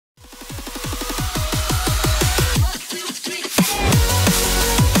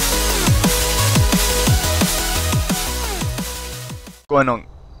going on?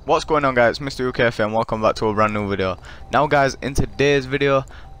 What's going on, guys? Mr. UKF and welcome back to a brand new video. Now guys, in today's video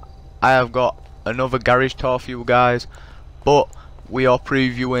I have got another garage tour for you guys, but we are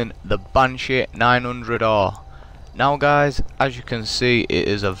previewing the Banshee 900R. Now guys, as you can see, it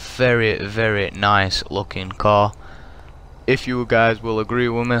is a very nice looking car. If you guys will agree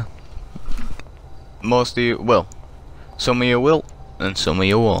with me, most of you will, some of you will and some of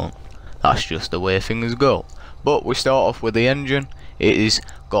you won't. That's just the way things go. But we start off with the engine. It is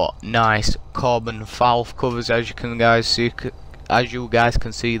got nice carbon valve covers, as you guys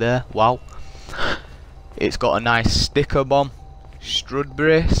can see there. Wow. It's got a nice sticker bomb strut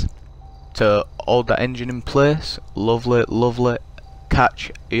brace to hold the engine in place. Lovely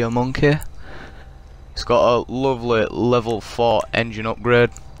catch your monkey. It's got a lovely level 4 engine upgrade,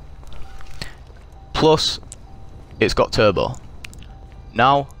 plus it's got turbo.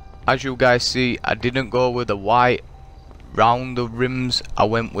 Now as you guys see, I didn't go with the white round the rims, I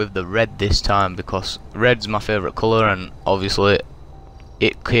went with the red this time because red's my favourite colour, and obviously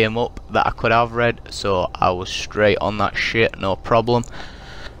it came up that I could have red, so I was straight on that shit, no problem.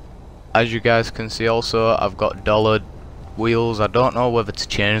 As you guys can see also, I've got dollard wheels. I don't know whether to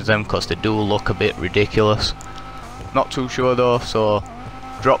change them because they do look a bit ridiculous. Not too sure though, so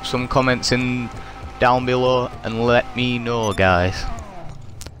drop some comments in down below and let me know, guys.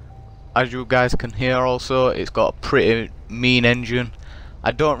 As you guys can hear also, it's got a pretty mean engine.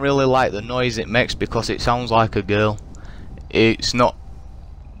 I don't really like the noise it makes because it sounds like a girl. It's not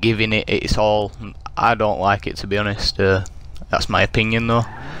giving it its all. I don't like it, to be honest. That's my opinion though.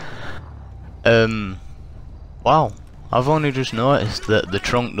 Wow, I've only just noticed that the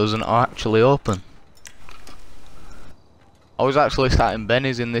trunk doesn't actually open. I was actually sat in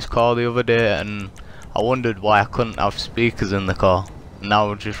Benny's in this car the other day and I wondered why I couldn't have speakers in the car.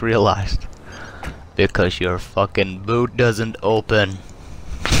 Now I just realised, because your fucking boot doesn't open.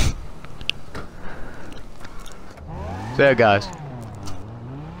 So yeah guys,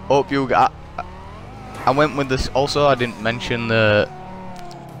 hope you got. I went with this also. I didn't mention the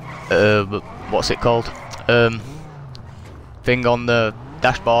what's it called, thing on the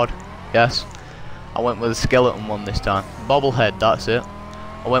dashboard. Yes, I went with the skeleton one this time. Bobblehead, that's it.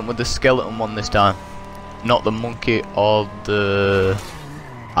 I went with the skeleton one this time, not the monkey or the.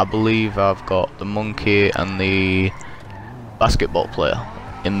 I believe I've got the monkey and the basketball player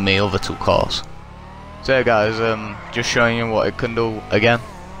in my other two cars. So yeah guys, just showing you what it can do again.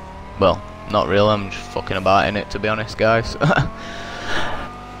 Well, not really, I'm just fucking about in it, to be honest guys.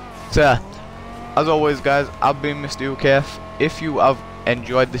 So yeah, as always guys, I've been Mr. UKF. If you have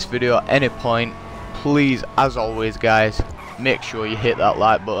enjoyed this video at any point, please, as always guys, make sure you hit that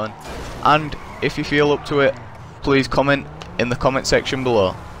like button, and if you feel up to it, please comment in the comment section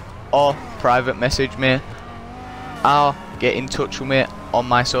below, or private message me, or get in touch with me on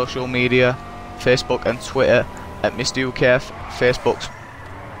my social media, Facebook and Twitter at Mr. UKF. Facebook's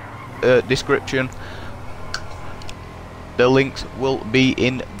description, the links will be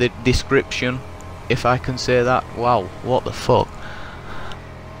in the description, if I can say that. Wow, what the fuck,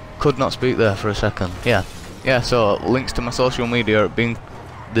 could not speak there for a second. Yeah, so links to my social media are in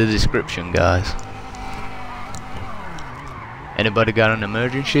the description guys. Anybody got an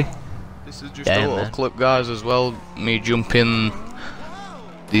emergency? This is just a little clip guys as well, me jumping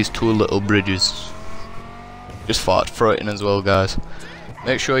these two little bridges. Just thought I'd throw it in as well guys.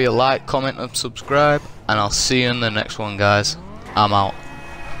 Make sure you like, comment and subscribe, and I'll see you in the next one guys. I'm out.